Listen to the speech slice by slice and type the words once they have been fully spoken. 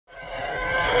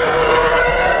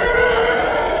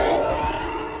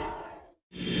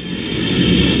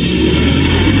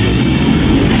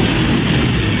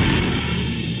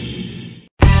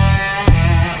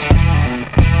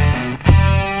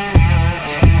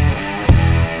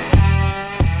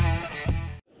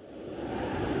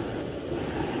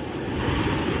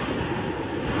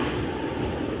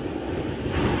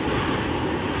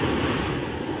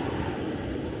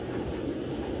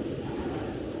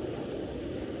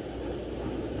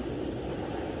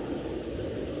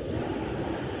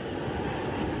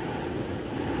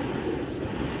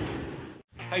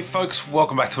Hey folks,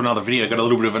 welcome back to another video. Got a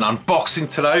little bit of an unboxing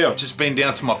today. I've just been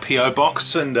down to my PO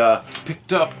box and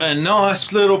picked up a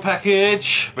nice little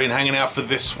package. Been hanging out for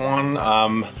this one.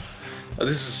 This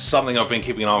is something I've been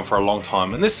keeping an eye on for a long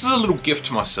time, and this is a little gift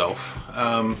to myself.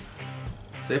 So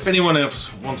if anyone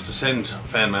else wants to send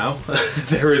fan mail,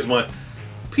 there is my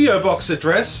PO box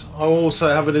address. I will also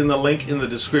have it in the link in the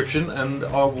description, and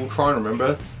I will try and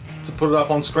remember to put it up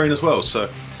on screen as well.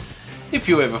 So if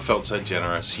you ever felt so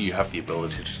generous, you have the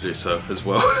ability to do so as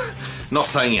well. Not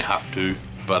saying you have to,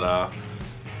 but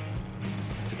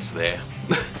it's there.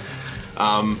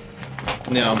 Now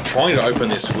I'm trying to open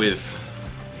this with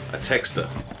a texter.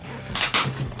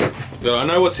 But I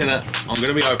know what's in it. I'm going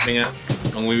to be opening it.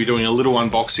 I'm going to be doing a little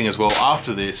unboxing as well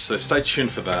after this, so stay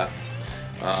tuned for that.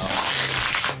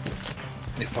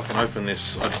 If I can open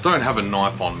this, I don't have a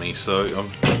knife on me, so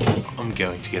I'm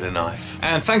going to get a knife.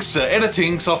 And thanks to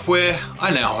editing software, I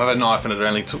now have a knife, and it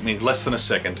only took me less than a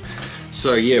second.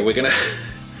 So yeah, we're gonna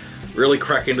really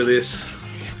crack into this.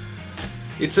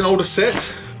 It's an older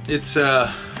set. It's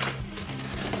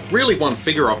really one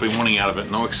figure I've been wanting out of it,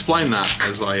 and I'll explain that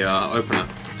as I open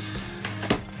it.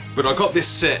 But I got this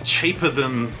set cheaper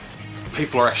than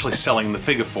people are actually selling the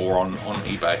figure for on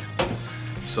eBay.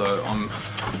 So I'm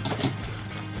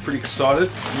pretty excited.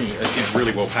 It's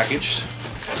really well packaged.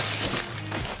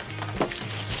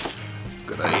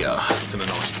 It's in a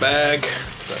nice bag.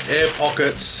 Got air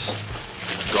pockets.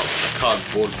 Got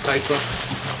cardboard paper.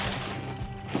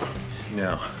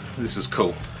 Now, this is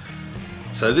cool.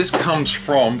 So this comes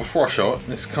from, before I show it,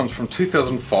 this comes from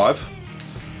 2005.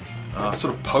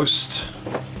 Sort of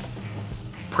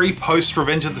pre-post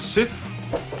Revenge of the Sith.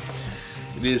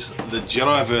 It is the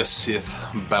Jedi vs Sith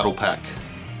battle pack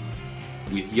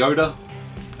with Yoda,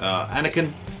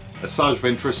 Anakin, Asajj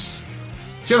Ventress,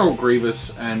 General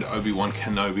Grievous, and Obi-Wan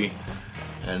Kenobi.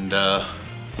 And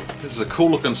this is a cool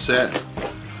looking set.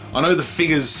 I know the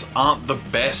figures aren't the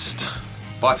best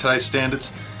by today's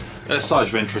standards. Asajj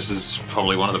Ventress is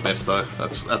probably one of the best though.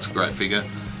 That's a great figure.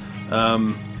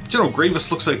 General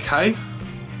Grievous looks okay,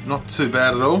 not too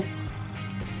bad at all.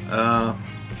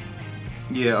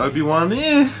 Yeah, Obi-Wan,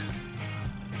 yeah.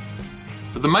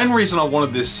 But the main reason I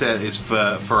wanted this set is for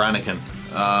Anakin.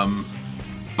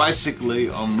 Basically,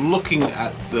 I'm looking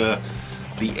at the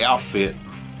outfit,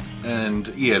 and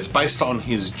yeah, it's based on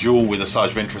his duel with Asajj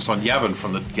Ventress on Yavin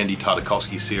from the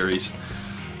TARTAKOVSKY series.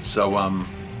 So, and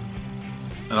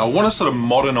I want to sort of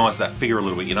modernize that figure a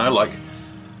little bit, you know, like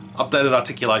updated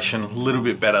articulation, a little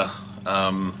bit better.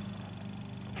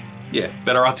 Yeah,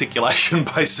 better articulation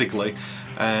basically,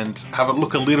 and have it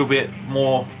look a little bit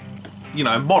more, you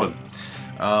know, modern.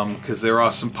 Because there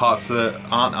are some parts that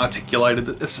aren't articulated.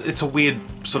 It's a weird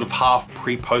sort of half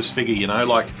pre-post figure, you know,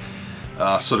 like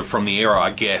sort of from the era,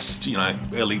 I guess, you know,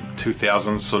 early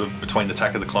 2000s, sort of between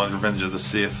Attack of the Clones, Revenge of the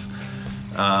Sith.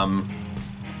 But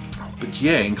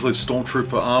yeah, it includes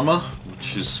stormtrooper armor,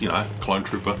 which is, you know, clone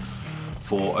trooper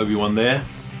for Obi-Wan there.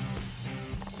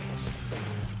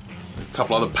 A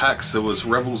couple other packs. There was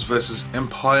Rebels versus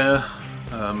Empire,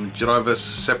 Jedi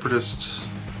versus Separatists.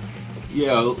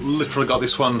 Yeah, I literally got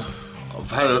this one.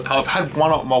 I've had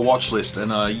one on my watch list, and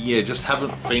yeah, just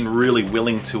haven't been really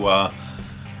willing to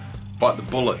bite the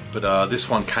bullet. But this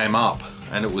one came up,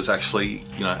 and it was actually,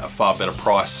 you know, a far better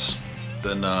price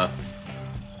than I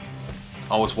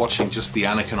was watching just the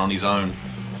Anakin on his own.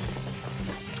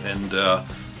 And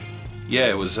yeah,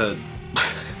 it was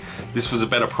this was a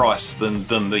better price than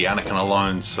the Anakin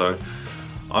alone. So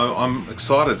I'm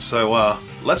excited. So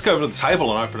let's go over to the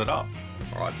table and open it up.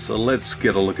 Alright, so let's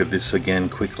get a look at this again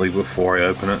quickly before I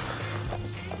open it.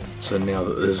 So now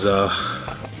that there's,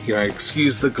 you know,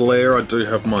 excuse the glare, I do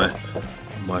have my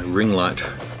ring light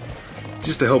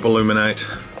just to help illuminate.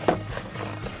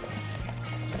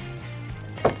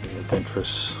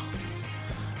 Ventress.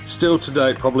 Still to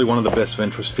date, probably one of the best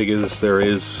Ventress figures there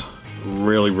is.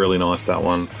 Really, really nice, that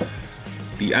one.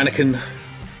 The Anakin,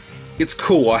 it's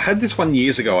cool. I had this one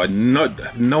years ago. I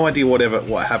have no idea what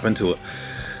happened to it.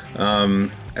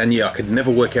 And yeah, I could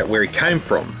never work out where he came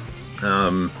from.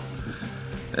 And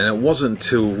it wasn't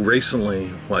until recently,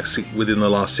 like within the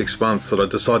last 6 months, that I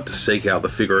decided to seek out the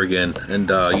figure again, and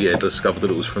yeah, discovered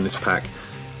that it was from this pack.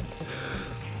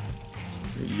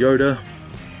 Yoda.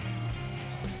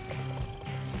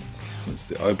 That's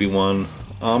the Obi-Wan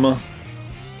armor.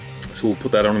 So we'll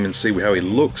put that on him and see how he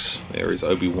looks. There is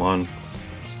Obi-Wan.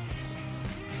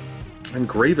 And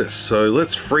Grievous. So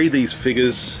let's free these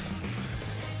figures.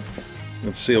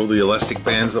 Let's see, all the elastic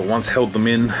bands that once held them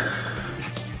in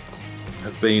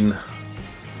have been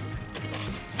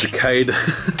decayed.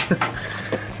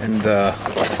 And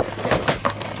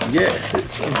yeah,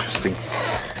 it's interesting.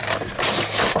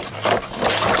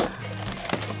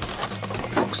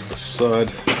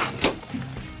 side.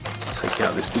 Let's take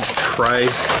out this big tray.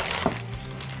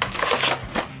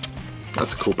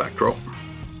 That's a cool backdrop.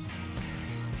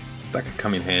 That could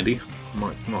come in handy.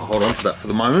 Might hold on to that for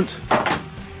the moment.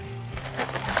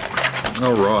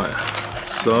 Alright,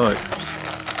 so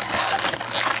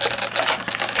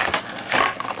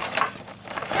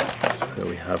there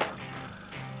we have.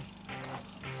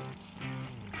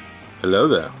 Hello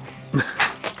there.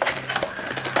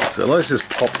 So let's just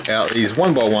pop out these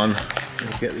one by one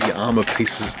and get the armor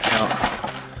pieces out.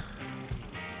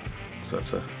 So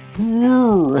that's a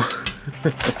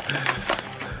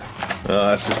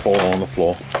that's just falling on the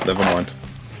floor. Never mind.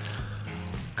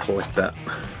 Collect that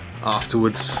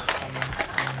afterwards.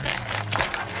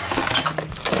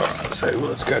 Alright, so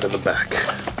let's go to the back.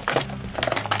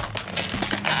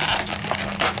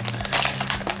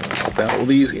 Pop out all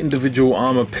these individual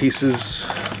armor pieces.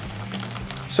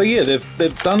 So yeah,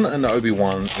 they've done an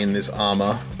Obi-Wan in this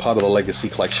armor, part of the Legacy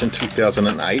Collection,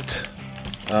 2008.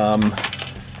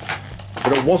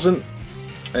 But it wasn't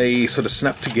a sort of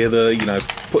snap together, you know,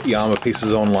 put the armor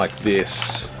pieces on like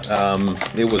this.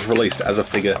 It was released as a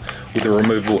figure with a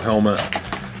removable helmet,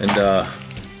 and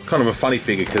kind of a funny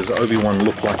figure because Obi-Wan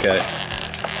looked like a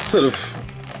sort of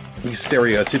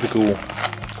stereotypical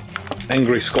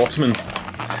angry Scotsman,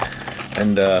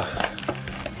 and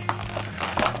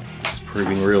it's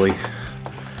proving really.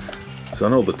 So I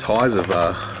know the ties have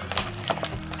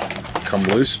come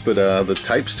loose, but the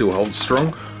tape still holds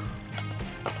strong.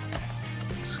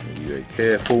 Just gotta be very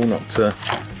careful not to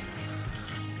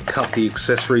cut the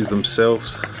accessories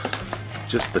themselves,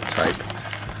 just the tape.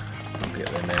 I'll get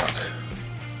them out.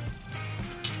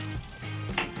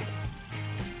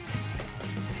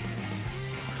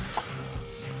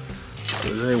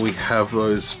 So there we have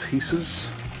those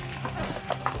pieces.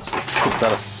 Put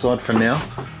that aside for now.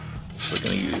 So we're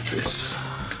going to use this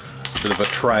bit of a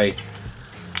tray.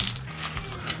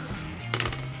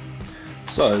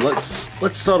 So let's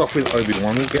start off with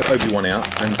Obi-Wan. We'll get Obi-Wan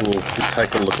out and we'll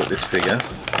take a look at this figure.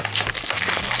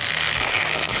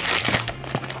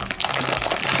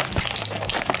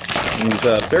 He's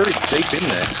buried deep in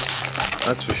there,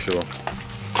 that's for sure.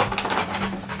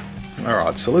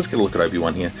 Alright, so let's get a look at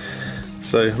Obi-Wan here.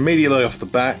 So immediately off the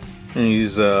bat,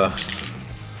 he's got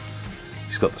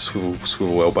the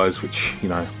swivel elbows, which, you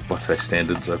know, by today's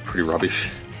standards are pretty rubbish.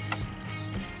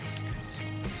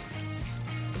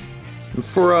 And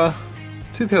for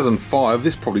 2005,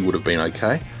 this probably would have been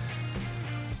okay.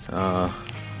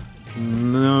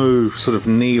 No sort of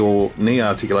knee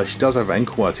articulation. He does have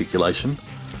ankle articulation.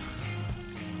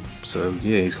 So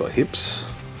yeah, he's got hips,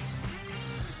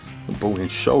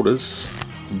 ball-hinged shoulders,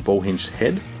 ball-hinged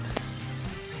head.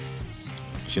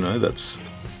 But, you know, it's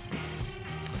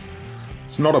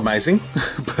not amazing,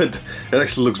 but it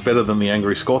actually looks better than the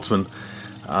Angry Scotsman.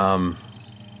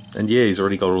 And yeah, he's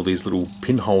already got all these little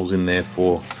pinholes in there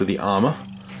for the armor.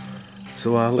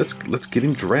 So let's get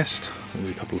him dressed. There's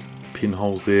a couple of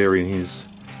pinholes there in his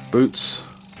boots.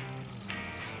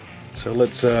 So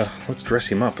let's dress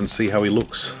him up and see how he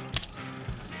looks.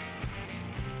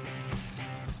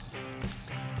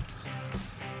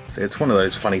 So it's one of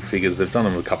those funny figures. They've done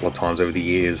them a couple of times over the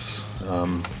years.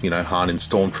 You know, Han in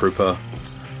Stormtrooper.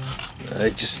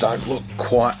 They just don't look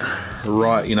quite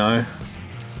right, you know.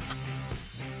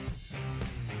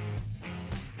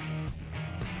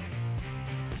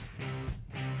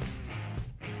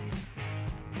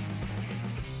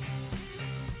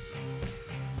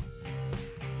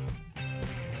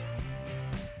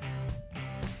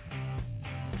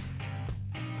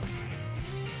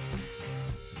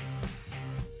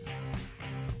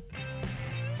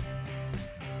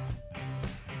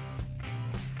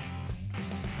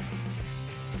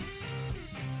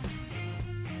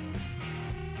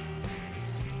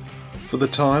 For the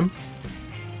time,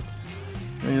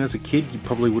 I mean, as a kid you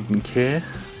probably wouldn't care.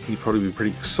 You'd probably be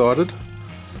pretty excited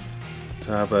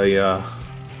to have a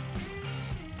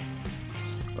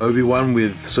Obi-Wan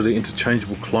with sort of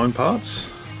interchangeable clone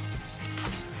parts.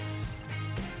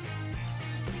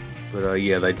 But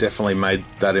yeah, they definitely made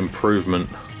that improvement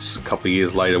a couple of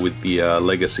years later with the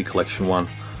Legacy Collection one.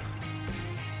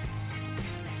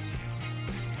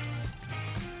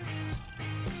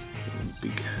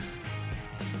 Big.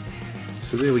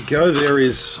 So there we go, there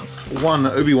is one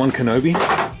Obi-Wan Kenobi. So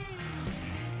I'll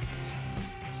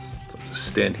just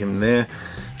stand him there,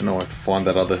 and I'll have to find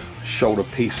that other shoulder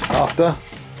piece after.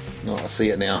 Oh, I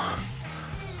see it now.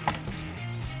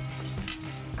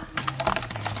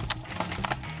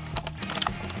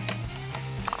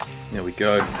 There we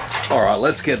go. Alright,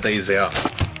 let's get these out.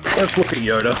 Let's look at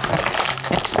Yoda.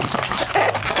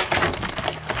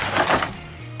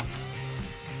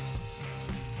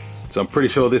 So I'm pretty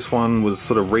sure this one was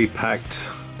sort of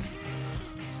repacked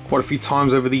quite a few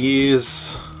times over the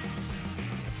years,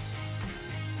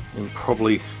 and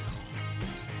probably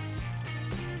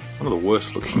one of the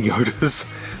worst looking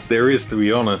Yodas there is, to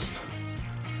be honest.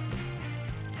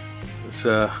 It's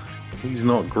he's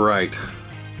not great.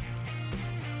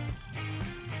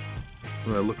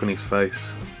 Look on his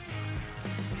face.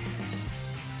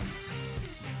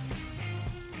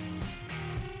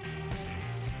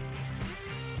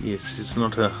 Yes, it's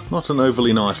not an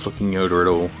overly nice looking Yoda at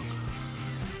all.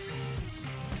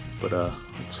 But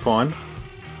it's fine.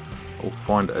 I'll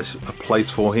find a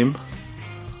place for him.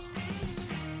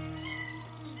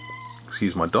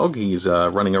 Excuse my dog, he's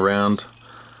running around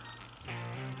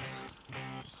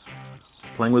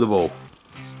playing with a ball.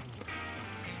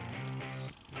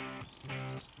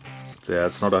 So yeah,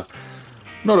 it's not a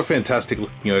fantastic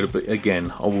looking Yoda, but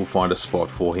again, I will find a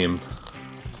spot for him.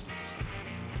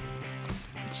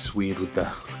 It's just weird with the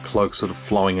cloak sort of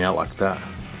flowing out like that.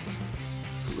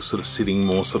 It was sort of sitting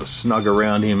more sort of snug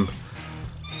around him,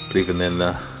 but even then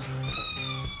that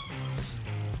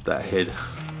head.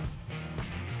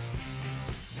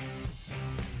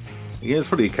 Yeah, it's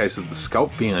probably a case of the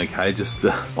sculpt being okay, just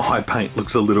the eye paint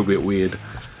looks a little bit weird,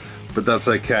 but that's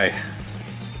okay.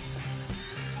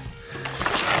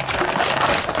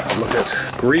 Look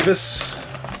at Grievous.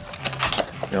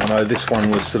 Now I know this one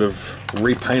was sort of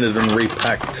repainted and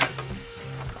repacked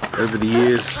over the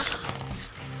years.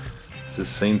 This has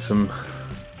seen some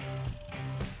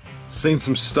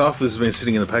stuff. This has been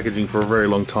sitting in the packaging for a very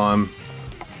long time.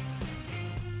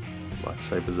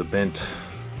 Lightsabers are bent.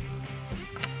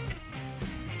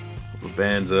 The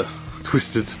bands are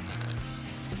twisted.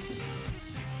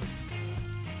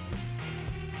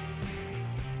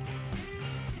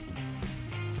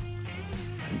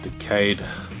 And decayed.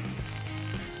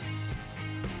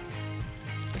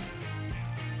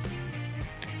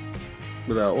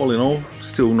 But all in all,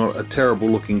 still not a terrible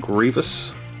looking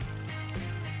Grievous.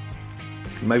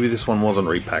 Maybe this one wasn't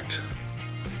repacked.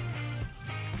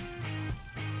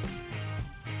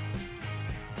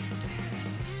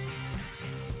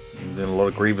 And then a lot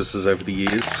of Grievouses over the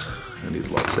years, and his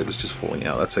lightsaber's just falling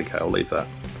out. That's okay, I'll leave that.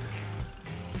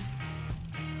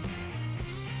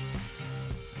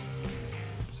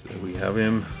 So there we have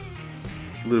him.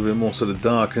 A little bit more sort of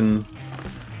dark and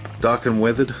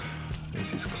weathered.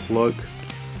 There's his cloak,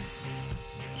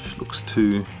 which looks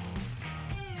to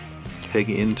peg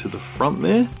into the front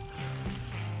there.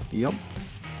 Yep.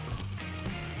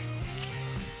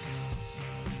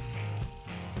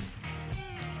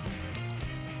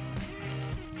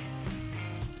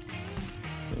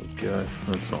 There we go.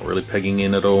 It's not really pegging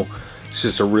in at all. It's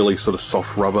just a really sort of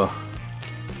soft rubber,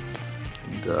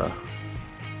 and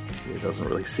it doesn't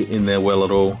really sit in there well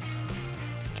at all.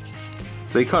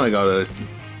 So you kind of got to,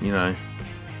 you know,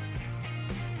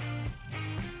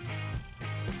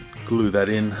 glue that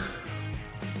in.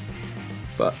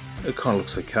 But it kind of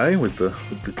looks okay with the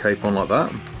cape on like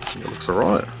that. It looks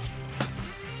alright.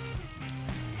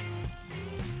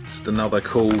 Just another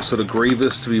cool sort of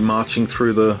Grievous to be marching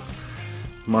through a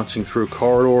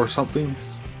corridor or something.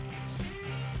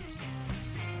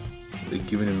 They're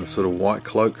giving him the sort of white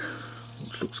cloak,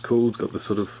 which looks cool. It's got the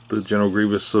sort of the General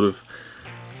Grievous sort of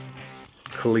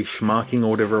Kalish marking or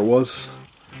whatever it was.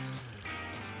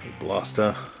 The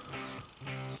blaster.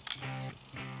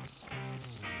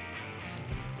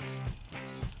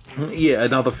 Yeah,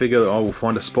 another figure that I will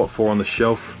find a spot for on the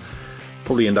shelf.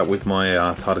 Probably end up with my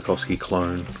Tartakovsky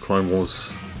Clone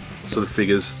Wars sort of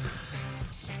figures.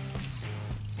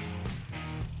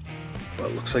 But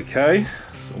it looks okay,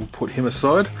 so we'll put him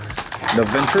aside. Now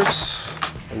Ventress,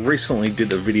 I recently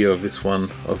did a video of this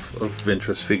one, of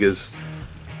Ventress figures,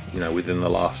 you know, within the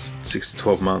last 6 to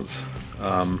 12 months.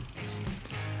 Some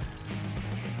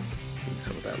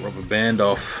of that rubber band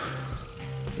off.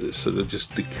 It's sort of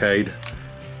just decayed.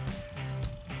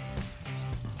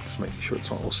 Just making sure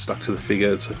it's not all stuck to the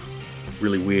figure. It's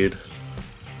really weird.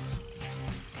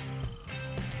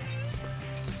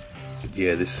 But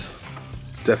yeah, this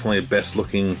definitely a best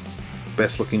looking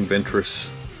Ventress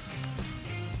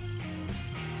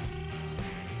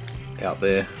out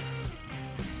there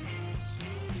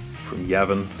from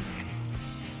Yavin.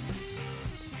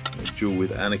 A duel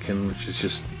with Anakin, which is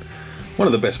just one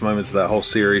of the best moments of that whole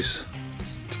series,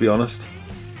 to be honest.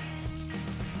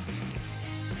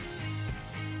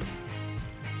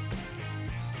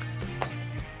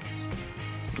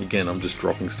 Again, I'm just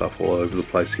dropping stuff all over the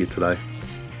place here today.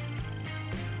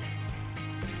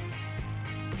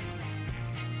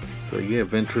 So yeah,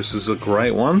 Ventress is a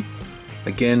great one.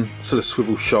 Again, sort of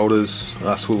swivel shoulders,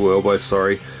 swivel elbows,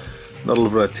 sorry. Not a lot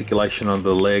of articulation under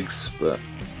the legs, but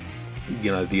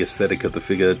you know, the aesthetic of the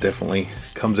figure definitely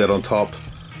comes out on top.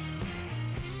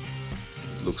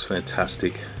 It looks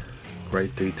fantastic.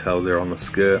 Great details there on the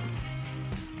skirt.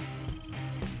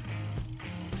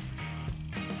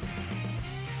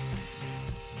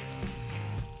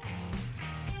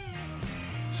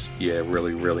 Yeah,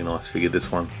 really nice figure,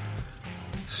 this one.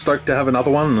 Stoked to have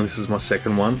another one, and this is my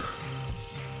second one.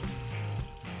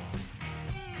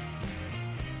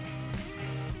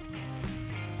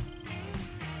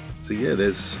 So yeah,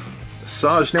 there's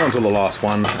Sarge. Now onto the last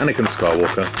one, Anakin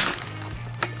Skywalker.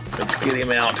 Let's get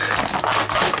him out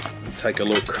and take a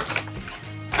look.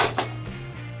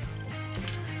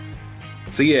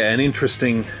 So yeah, an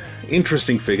interesting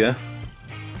figure.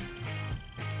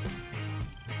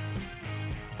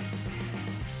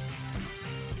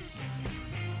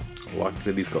 I like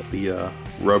that he's got the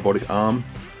robotic arm.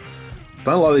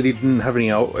 Don't like that he didn't have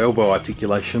any elbow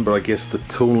articulation, but I guess the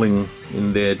tooling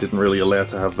in there didn't really allow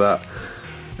to have that.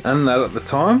 And that at the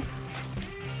time.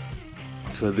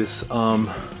 So this arm,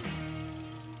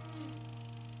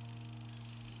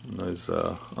 and those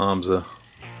arms are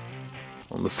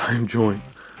on the same joint,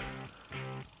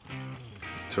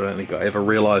 which I don't think I ever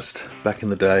realised back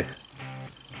in the day.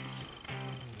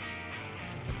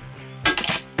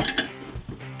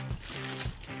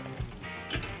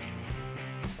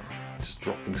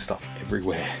 Dropping stuff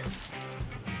everywhere.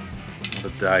 What a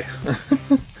day.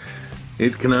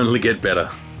 It can only get better.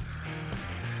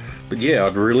 But yeah,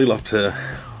 I'd really love to,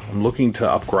 I'm looking to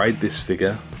upgrade this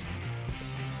figure.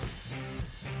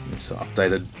 So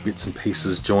updated bits and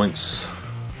pieces, joints,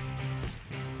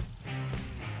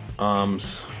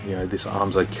 arms, you know, this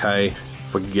arm's okay.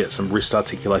 If I can get some wrist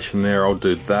articulation there, I'll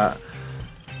do that.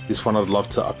 This one I'd love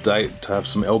to update to have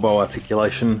some elbow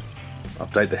articulation,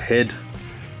 update the head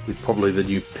with probably the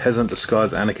new peasant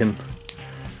disguise Anakin,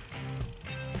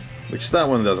 which that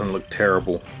one doesn't look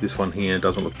terrible. This one here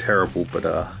doesn't look terrible, but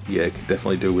yeah, it could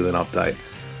definitely do with an update.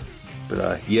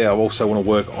 But yeah, I also want to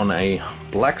work on a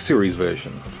Black Series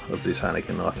version of this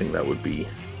Anakin. I think that would be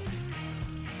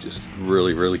just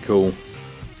really cool.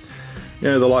 You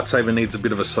know, the lightsaber needs a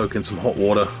bit of a soak in some hot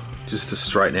water just to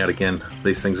straighten out again.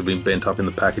 These things have been bent up in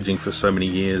the packaging for so many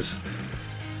years.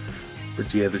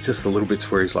 But yeah, there's just the little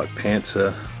bits where his like pants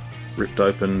are ripped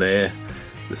open there.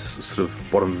 This sort of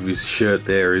bottom of his shirt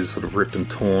there is sort of ripped and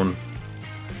torn.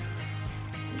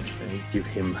 And you give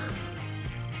him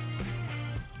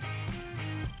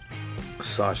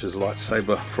Sasha's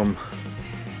lightsaber from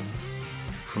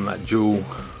that duel.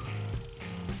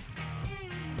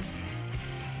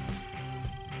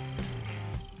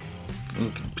 And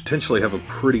you could potentially have a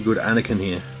pretty good Anakin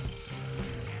here.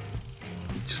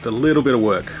 Just a little bit of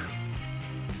work,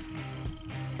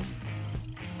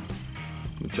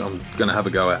 which I'm gonna have a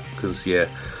go at, because yeah,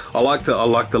 I like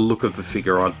the look of the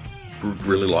figure. I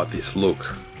really like this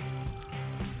look.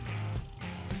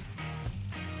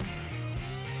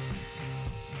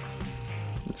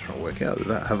 Let's try and work out, does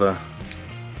that have a,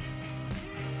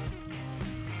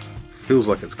 feels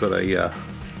like it's got a yeah,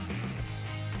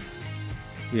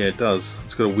 it does.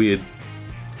 It's got a weird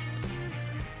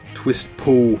twist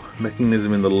pull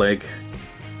mechanism in the leg.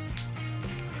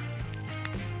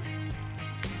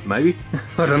 Maybe?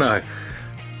 I don't know.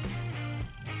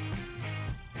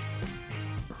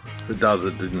 If it does,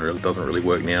 it doesn't really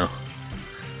work now.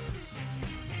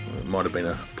 It might have been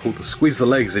a pull to squeeze the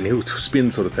legs and he'll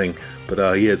spin sort of thing. But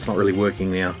yeah, it's not really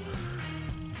working now.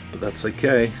 But that's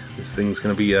okay. This thing's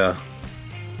going to be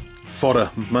fodder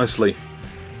mostly.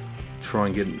 Try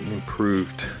and get an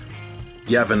improved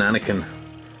Yavin Anakin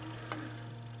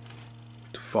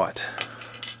to fight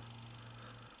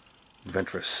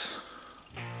Ventress.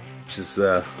 Which is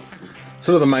sort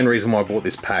of the main reason why I bought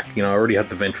this pack. You know, I already had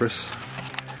the Ventress,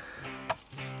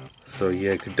 so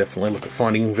yeah, could definitely look at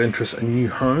finding Ventress a new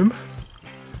home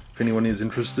if anyone is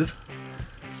interested.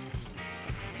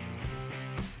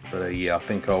 But yeah, I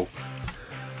think I'll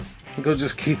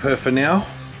just keep her for now,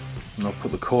 and I'll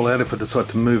put the call out if I decide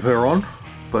to move her on.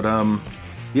 But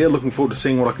yeah, looking forward to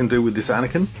seeing what I can do with this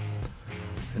Anakin.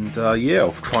 And yeah,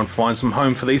 I'll try and find some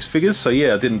home for these figures. So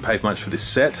yeah, I didn't pay much for this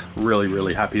set.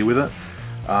 Really happy with it.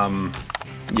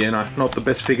 Yeah, no, not the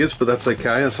best figures, but that's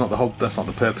okay. That's not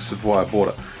the purpose of why I bought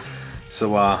it.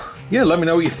 So yeah, let me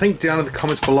know what you think down in the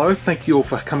comments below. Thank you all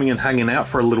for coming and hanging out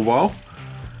for a little while.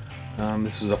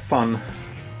 This was a fun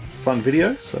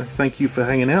video. So thank you for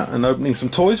hanging out and opening some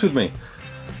toys with me.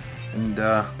 And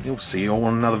you'll see you all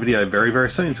on another video very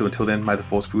soon. So until then, may the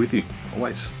Force be with you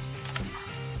always.